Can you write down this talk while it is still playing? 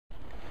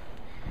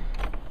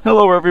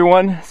Hello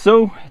everyone.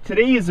 So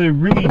today is a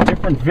really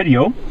different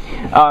video.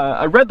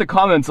 I read the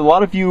comments. A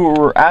lot of you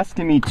were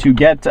asking me to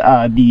get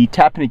the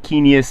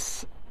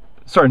T.apophyis,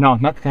 sorry, no,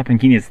 not the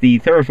T.apophyis, the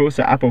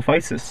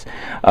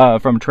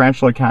T.apophysis from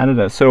Tarantula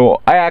Canada. So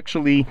I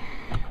actually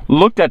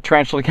looked at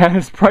Tarantula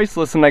Canada's price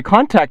list and I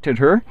contacted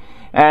her,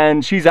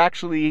 and she's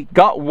actually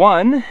got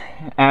one,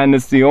 and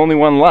it's the only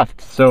one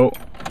left. So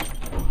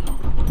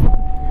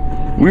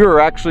we were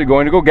actually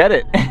going to go get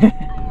it.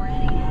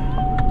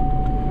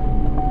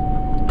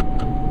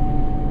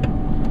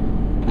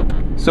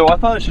 So I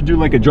thought I should do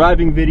like a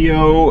driving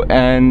video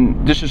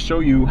and just to show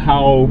you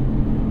how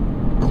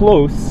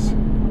close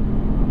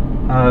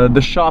the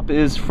shop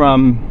is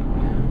from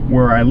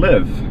where I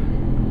live.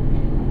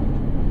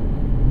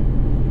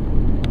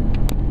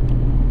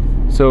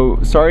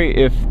 So sorry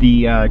if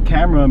the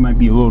camera might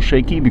be a little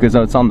shaky because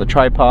it's on the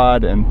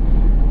tripod and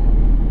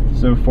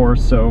so forth.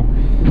 So,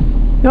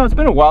 you know, it's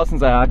been a while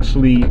since I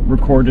actually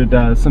recorded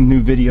some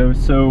new videos.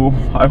 So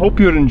I hope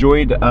you had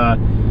enjoyed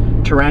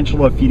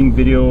tarantula feeding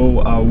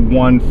video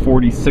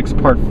 146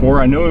 part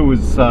 4. I know it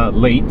was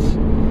late,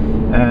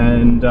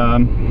 and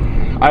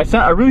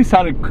I really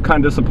sounded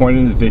kind of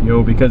disappointed in the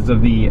video because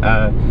of the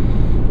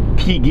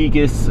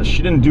P.apophyis.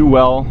 She didn't do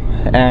well,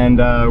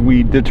 and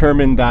we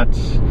determined that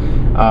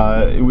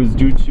it was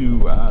due to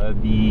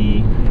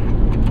the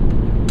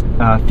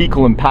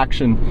fecal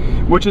impaction,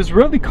 which is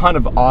really kind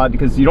of odd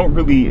because you don't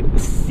really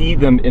see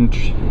them in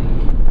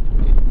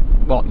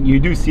well, you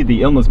do see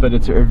the illness, but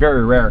it's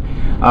very rare.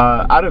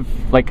 Out of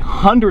like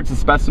hundreds of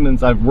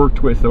specimens I've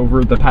worked with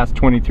over the past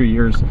 23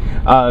 years,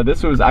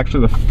 this was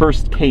actually the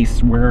first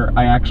case where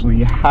I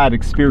actually had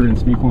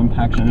experienced fecal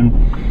impaction.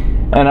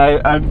 And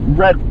I've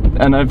read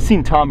and I've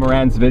seen Tom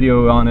Moran's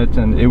video on it,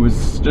 and it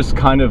was just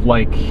kind of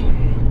like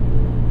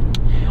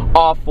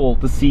awful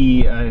to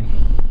see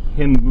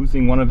him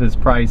losing one of his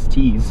prized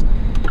teas.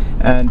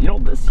 And you know,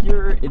 this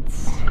year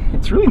it's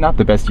really not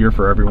the best year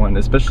for everyone,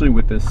 especially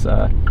with this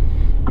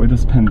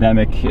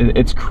pandemic.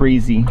 It's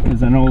crazy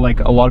because I know like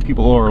a lot of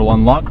people are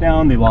on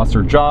lockdown, they lost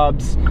their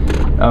jobs,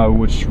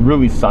 which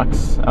really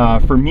sucks.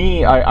 For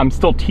me, I'm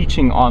still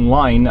teaching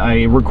online.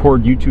 I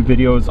record YouTube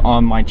videos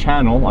on my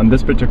channel, on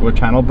this particular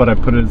channel, but I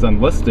put it as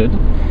unlisted.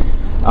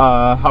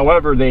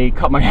 However, they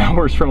cut my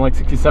hours from like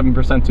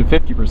 67% to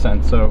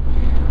 50%, so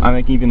I'm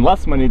making even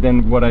less money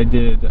than what I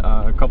did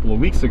a couple of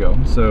weeks ago.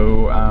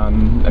 So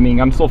I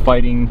mean, I'm still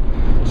fighting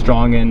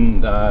strong,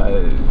 and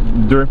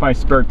during my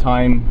spare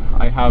time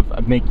I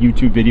make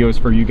YouTube videos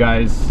for you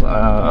guys.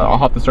 I'll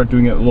have to start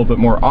doing it a little bit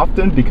more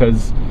often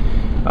because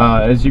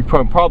as you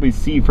probably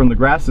see from the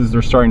grasses,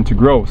 they're starting to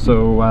grow.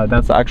 So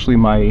that's actually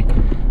my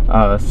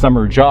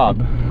summer job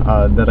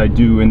that I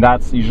do, and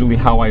that's usually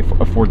how I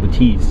afford the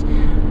teas.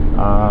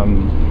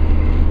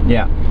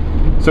 Yeah.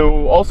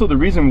 So also the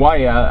reason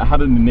why I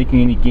haven't been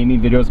making any gaming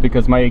videos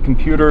because my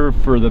computer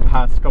for the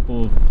past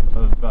couple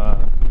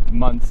of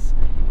months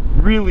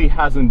really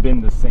hasn't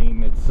been the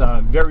same. It's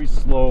very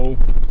slow.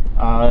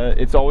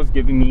 It's always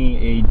giving me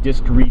a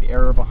disk read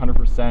error of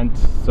 100%,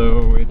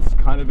 so it's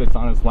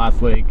on its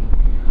last leg.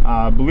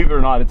 Believe it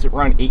or not, it's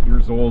around 8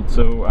 years old,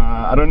 so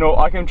I don't know.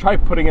 I can try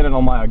putting it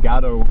on my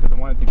Elgato because I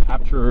wanted to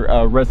capture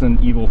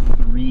Resident Evil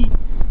 3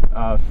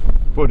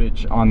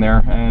 footage on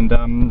there. And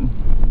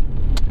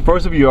for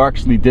those of you who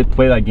actually did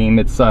play that game,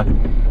 it's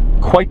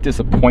quite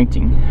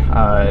disappointing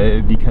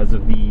because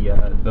of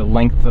the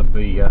length of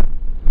the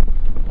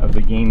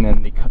game,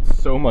 and they cut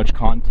so much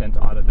content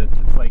out of it.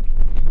 It's like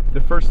the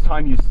first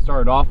time you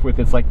start off with,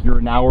 it's like you're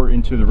an hour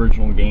into the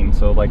original game,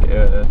 so like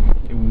it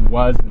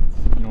wasn't,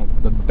 you know,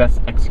 the best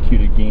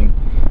executed game.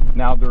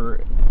 Now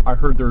I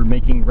heard they're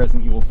making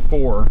Resident Evil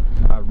 4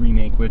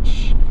 remake,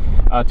 which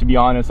to be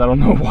honest, I don't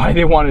know why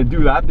they want to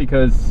do that,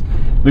 because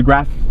the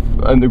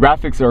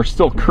graphics are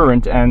still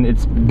current, and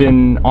it's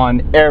been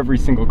on every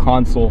single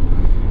console,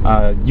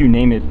 you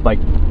name it, like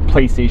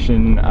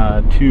PlayStation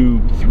 2,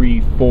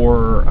 3,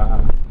 4,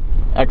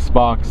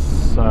 Xbox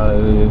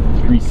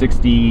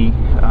 360,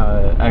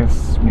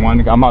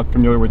 X1. I'm not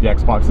familiar with the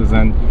Xboxes,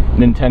 and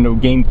Nintendo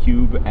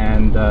GameCube,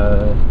 and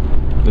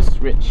the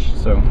Switch.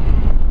 So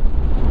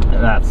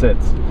that's it.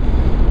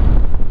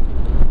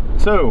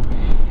 So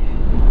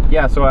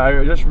yeah, so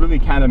I just really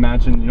can't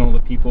imagine, you know, the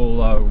people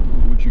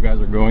what you guys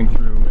are going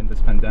through in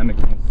this pandemic.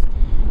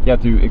 You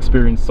have to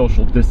experience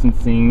social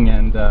distancing,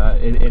 and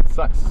it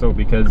sucks. So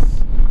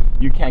because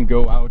you can't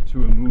go out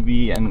to a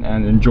movie and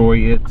enjoy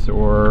it,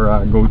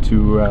 or go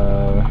to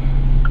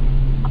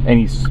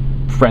any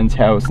friend's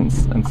house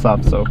and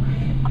stuff. So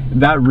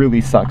that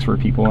really sucks for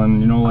people.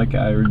 And you know, like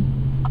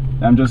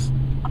I'm just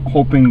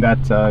hoping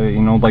that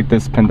you know, like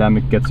this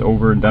pandemic gets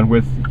over and done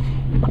with.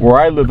 Where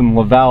I live in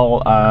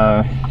Laval,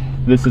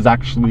 this is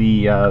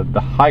actually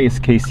the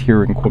highest case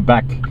here in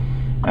Quebec,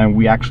 and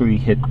we actually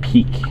hit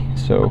peak.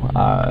 So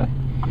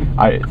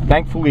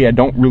thankfully I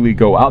don't really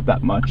go out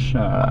that much.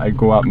 I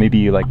go out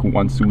maybe like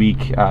once a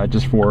week,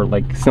 just for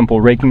like simple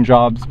raking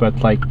jobs,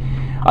 but like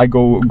I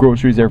go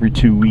groceries every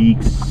 2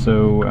 weeks.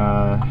 So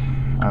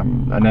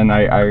and then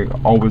I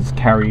always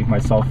carry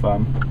myself a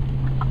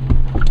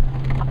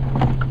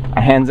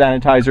hand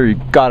sanitizer, you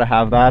gotta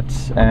have that,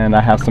 and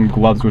I have some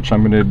gloves, which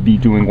I'm gonna be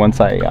doing once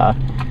I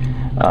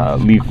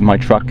leave my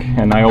truck,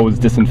 and I always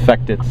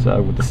disinfect it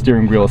with the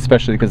steering wheel,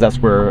 especially because that's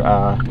where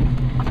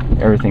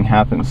everything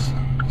happens.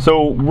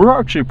 So we're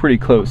actually pretty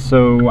close,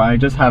 so I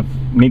just have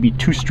maybe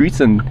 2 streets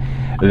and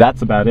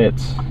that's about it.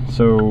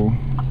 So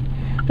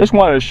just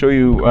wanted to show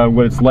you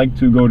what it's like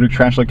to go to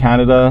Tarantula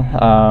Canada.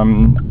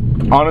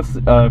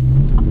 Honestly, oh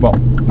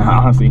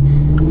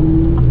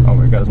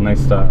my god, it's a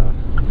nice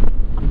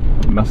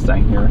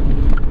Mustang here.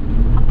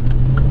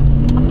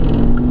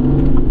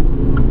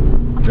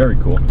 Very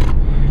cool.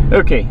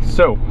 Okay,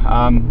 so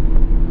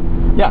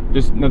yeah,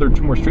 just another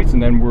 2 more streets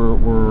and then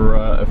we're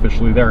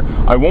officially there.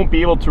 I won't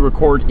be able to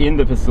record in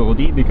the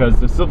facility because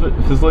the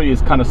facility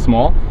is kind of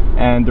small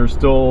and they're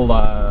still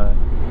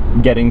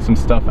getting some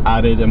stuff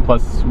added, and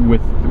plus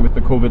with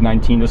the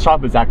COVID-19, the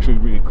shop is actually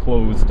really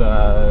closed.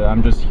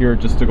 I'm just here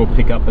just to go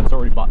pick up. It's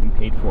already bought and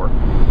paid for.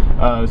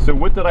 So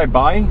what did I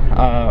buy?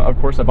 Of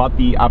course, I bought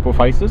the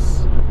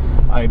T.apophysis.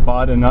 I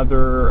bought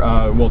another,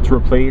 well, to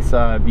replace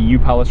the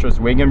T.apophyis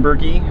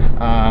Wagenbergi.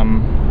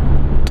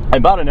 I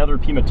bought another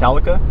P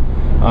Metallica.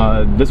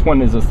 This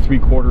one is a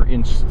 3/4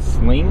 inch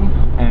sling,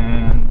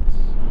 and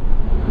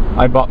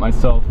I bought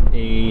myself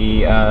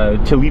a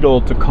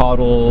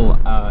Toledo-Tocatl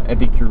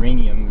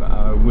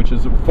Epicuranium, which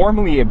is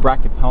formerly a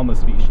Brachypelma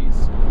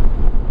species.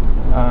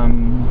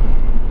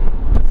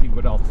 Let's see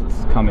what else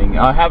is coming.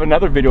 I have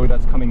another video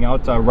that's coming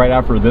out right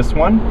after this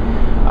one.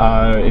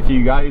 If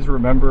you guys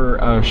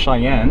remember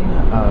Cheyenne,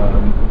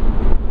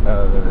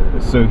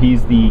 so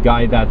he's the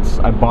guy that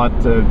I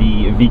bought the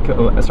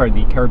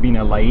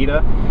Carabina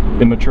Laeta,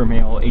 the mature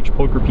male H.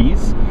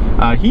 pulchripes.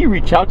 He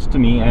reached out to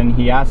me and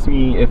he asked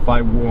me if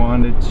I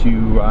wanted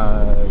to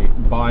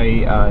buy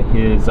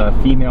his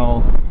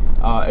female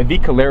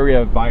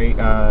Avicularia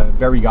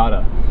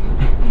variegata.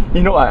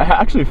 You know, I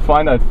actually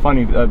find that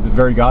funny, the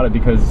variegata,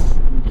 because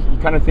you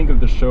kind of think of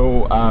the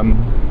show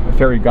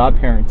Fairy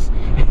Godparents.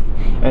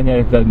 And you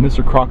have that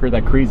Mr. Crocker,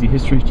 that crazy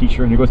history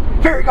teacher, and he goes,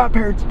 "Fairy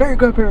godparents, fairy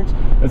godparents,"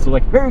 and so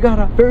like,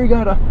 "Variegata,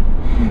 variegata."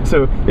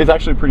 So it's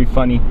actually pretty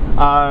funny.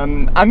 I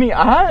mean,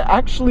 I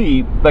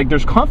actually, like,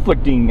 there's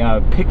conflicting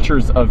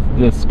pictures of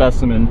this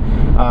specimen.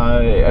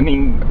 I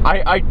mean,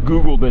 I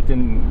Googled it,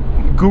 and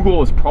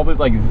Google is probably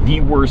like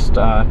the worst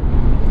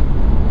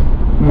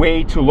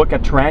way to look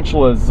at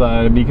tarantulas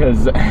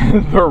because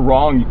they're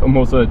wrong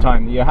most of the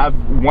time. You have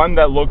one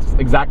that looks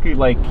exactly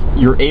like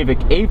your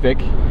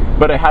avic,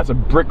 but it has a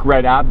brick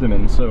red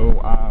abdomen.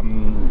 So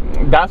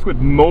that's what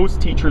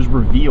most teachers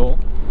reveal.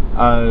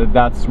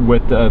 That's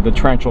what the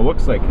tarantula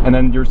looks like. And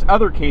then there's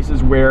other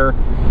cases where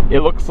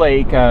it looks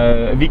like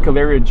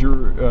Avicularia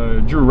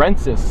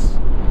jurensis,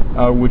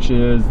 which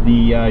is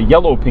the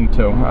yellow pink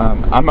toe.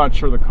 I'm not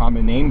sure the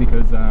common name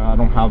because I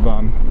don't have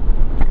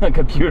a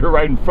computer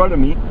right in front of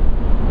me.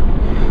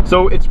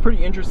 So it's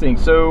pretty interesting.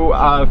 So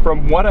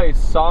from what I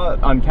saw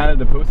on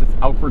Canada Post, it's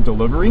out for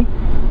delivery.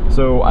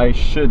 So I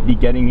should be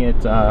getting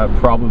it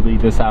probably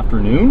this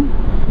afternoon,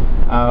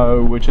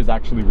 which is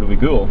actually really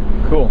cool.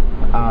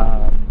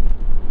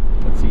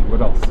 Let's see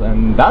what else,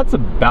 and that's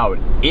about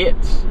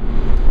it.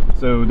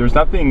 So there's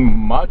nothing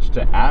much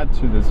to add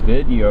to this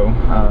video.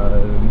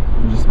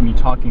 Just me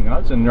talking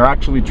nuts, and they're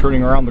actually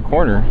turning around the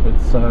corner.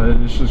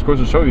 It just goes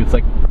to show you, it's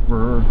like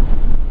we're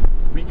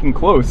freaking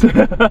close.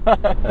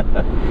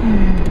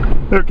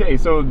 Okay,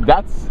 so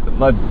that's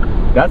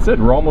it.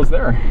 We're almost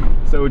there.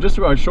 So just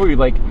want to show you,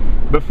 like,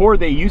 before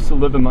they used to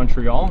live in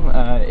Montreal,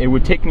 it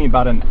would take me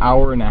about an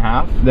hour and a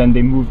half. Then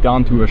they moved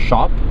on to a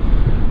shop,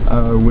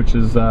 which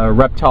is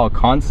Reptile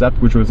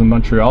Concept, which was in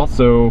Montreal.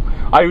 So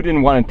I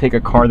didn't want to take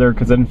a car there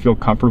because I didn't feel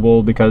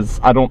comfortable, because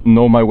I don't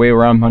know my way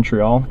around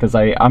Montreal, because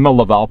I'm a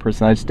Laval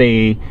person. I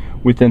stay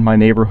within my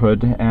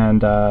neighborhood,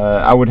 and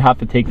I would have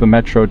to take the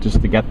metro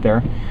just to get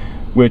there,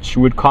 which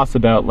would cost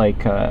about like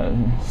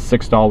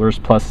 $6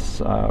 plus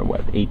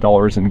what,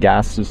 $8 in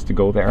gas just to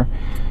go there.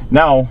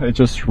 Now it's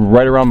just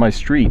right around my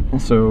street,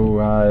 so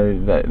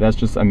that's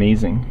just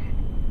amazing.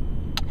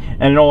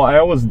 And you know, I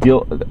always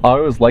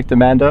liked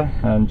Amanda,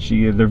 and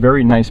they're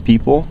very nice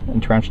people in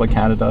Tarantula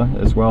Canada,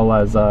 as well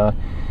as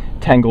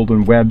Tangled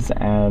in Webs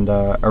and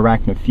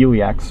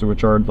Arachnophiliacs,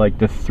 which are like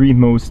the 3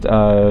 most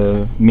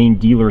main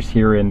dealers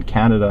here in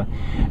Canada.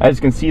 As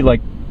you can see,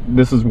 like,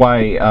 this is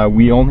why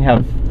we only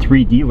have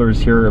 3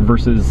 dealers here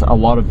versus a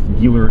lot of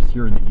dealers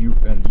here in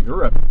the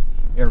Europe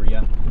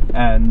area,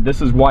 and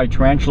this is why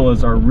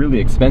tarantulas are really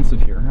expensive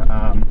here.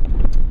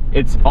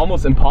 It's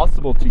almost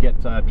impossible to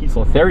get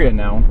Poecilotheria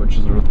now, which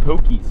is with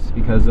pokies,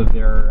 because of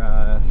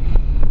they're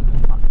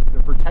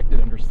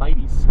protected under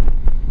CITES.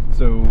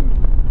 So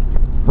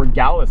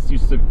Regalis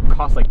used to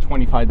cost like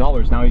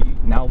 $25.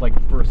 Now like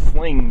for a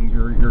sling,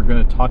 you're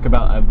going to talk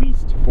about at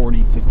least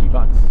 40-50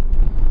 bucks.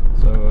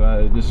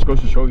 So this goes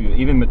to show you,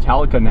 even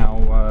Metallica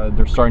now,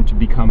 they're starting to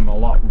become a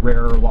lot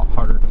rarer, a lot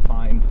harder to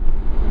find,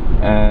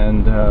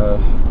 and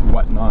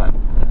whatnot.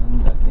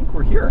 And I think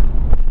we're here.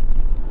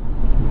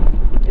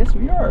 Yes,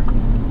 we are.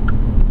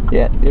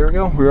 Yeah, there we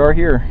go. We are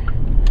here.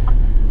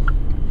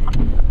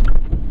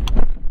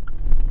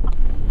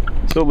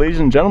 So ladies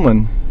and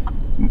gentlemen,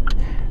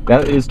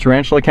 that is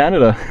Tarantula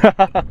Canada.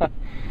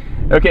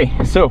 Okay,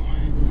 so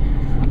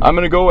I'm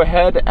gonna go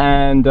ahead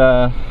and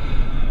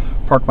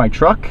park my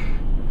truck.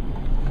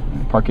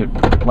 Park it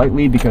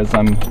lightly because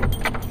I'm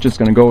just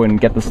gonna go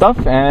and get the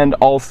stuff, and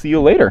I'll see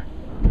you later.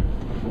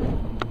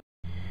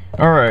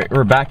 All right,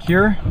 we're back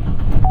here.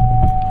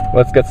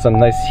 Let's get some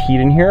nice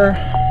heat in here.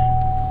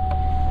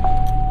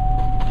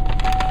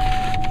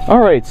 All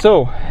right,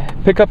 so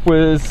pickup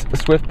was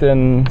swift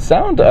and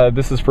sound.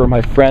 This is for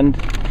my friend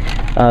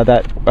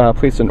that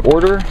placed an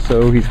order,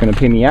 so he's gonna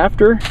pay me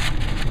after.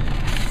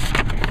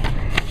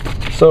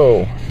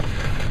 So,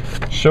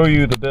 show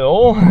you the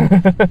bill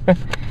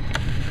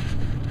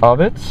of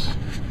it.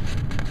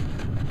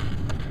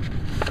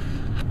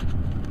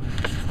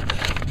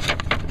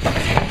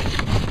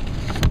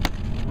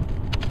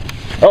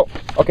 Oh,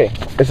 okay,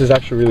 this is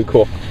actually really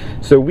cool.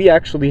 So we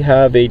actually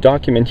have a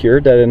document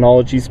here that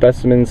enology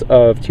specimens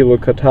of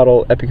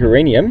T.apophyis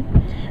epicureanum,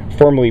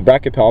 formerly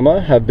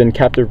brachypelma, have been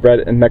captive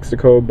bred in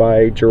Mexico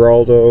by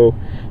Geraldo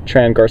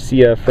Tran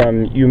Garcia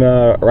from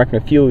Yuma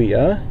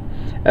Arachnophilia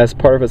as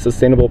part of a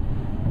sustainable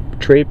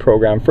trade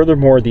program.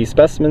 Furthermore, these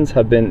specimens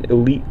have been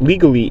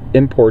legally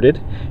imported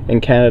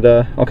in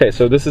Canada. Okay,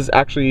 so this is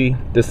actually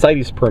the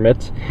CITES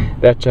permit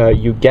that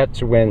you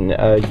get when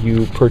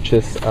you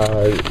purchase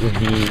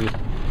the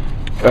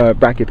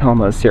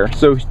brachypelmas here.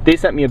 So they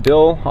sent me a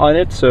bill on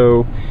it,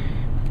 so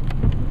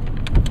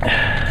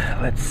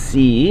let's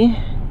see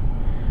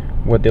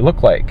what they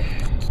look like.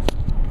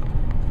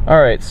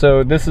 Alright,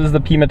 so this is the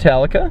P.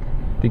 metallica,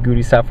 the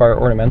Goody Sapphire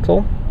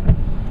Ornamental.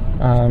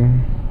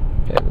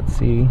 Okay, let's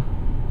see.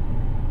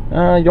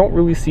 You don't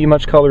really see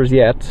much colors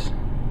yet,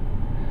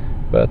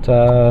 but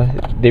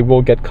they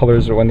will get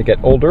colors when they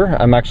get older.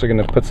 I'm actually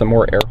going to put some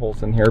more air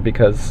holes in here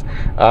because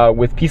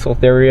with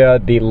Poecilotheria,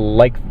 they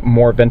like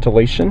more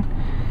ventilation.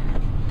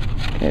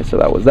 Okay, so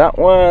that was that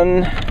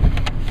one.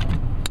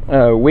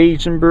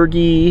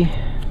 Wagenbergie,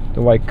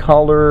 the white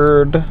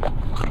collared.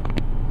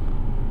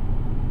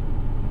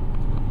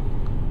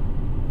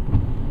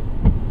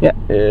 Yeah,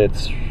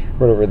 it's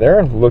right over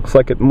there. Looks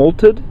like it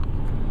molted.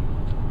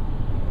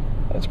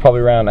 It's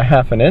probably around a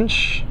 ½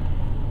 inch.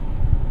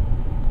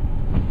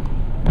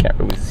 Can't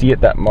really see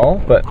it that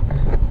well, but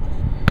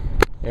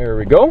there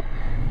we go.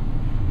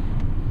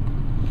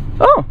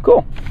 Oh,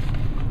 cool.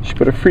 Should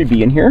put a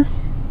freebie in here.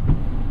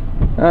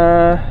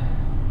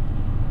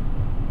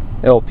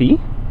 LP.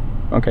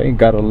 Okay,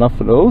 got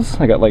enough of those.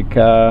 I got like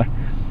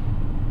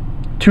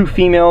 2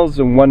 females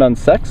and 1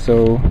 unsexed,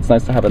 so it's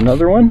nice to have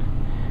another one.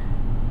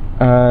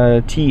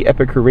 T.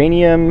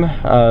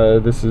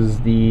 epicureanum. This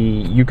is the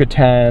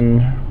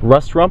Yucatan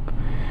rust rump,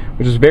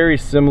 which is very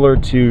similar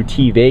to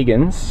T.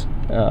 vagans.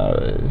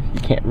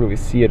 You can't really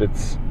see it.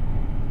 It's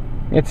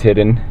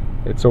hidden.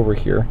 It's over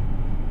here.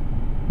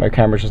 My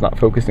camera's just not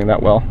focusing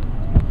that well.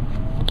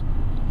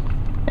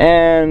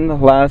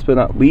 And last but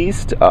not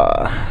least,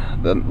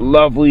 the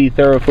lovely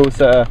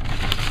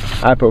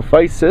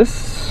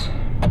T.apophysis,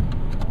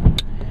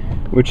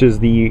 which is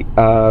the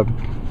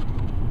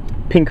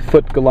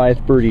Pinkfoot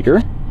Goliath bird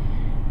eater.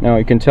 Now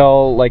you can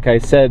tell, like I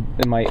said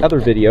in my other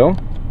video,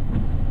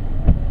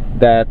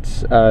 that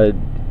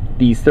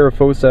these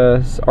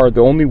T.apophysis are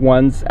the only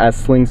ones as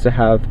slings to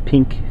have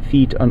pink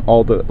feet on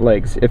all the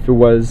legs. If it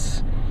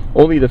was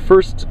only the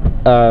first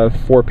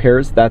 4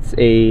 pairs, that's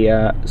a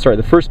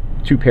the first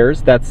 2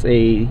 pairs, that's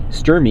a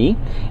sturmy,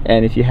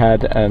 and if you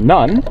had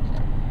none,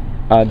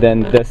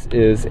 then this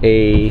is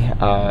a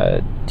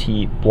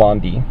T.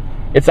 blondie.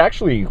 It's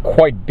actually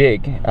quite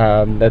big.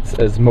 That's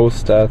as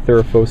most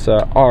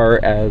T.apophysis are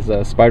as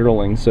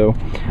spiderlings. So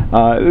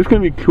it's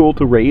going to be cool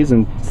to raise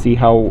and see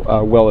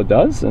how well it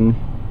does. And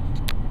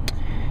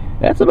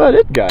that's about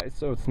it, guys.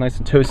 So it's nice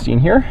and toasty in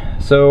here.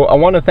 So I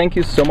want to thank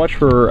you so much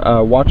for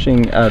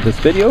watching this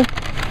video.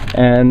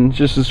 And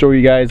just to show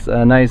you guys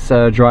a nice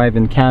drive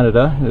in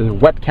Canada,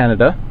 wet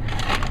Canada.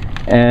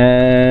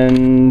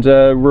 And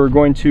we're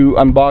going to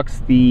unbox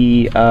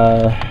the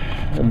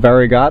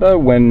variegata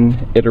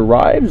when it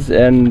arrives,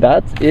 and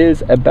that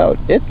is about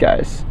it,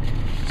 guys.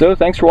 So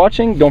thanks for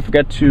watching. Don't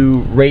forget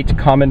to rate,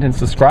 comment, and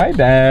subscribe,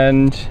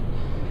 and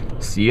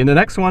see you in the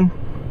next one.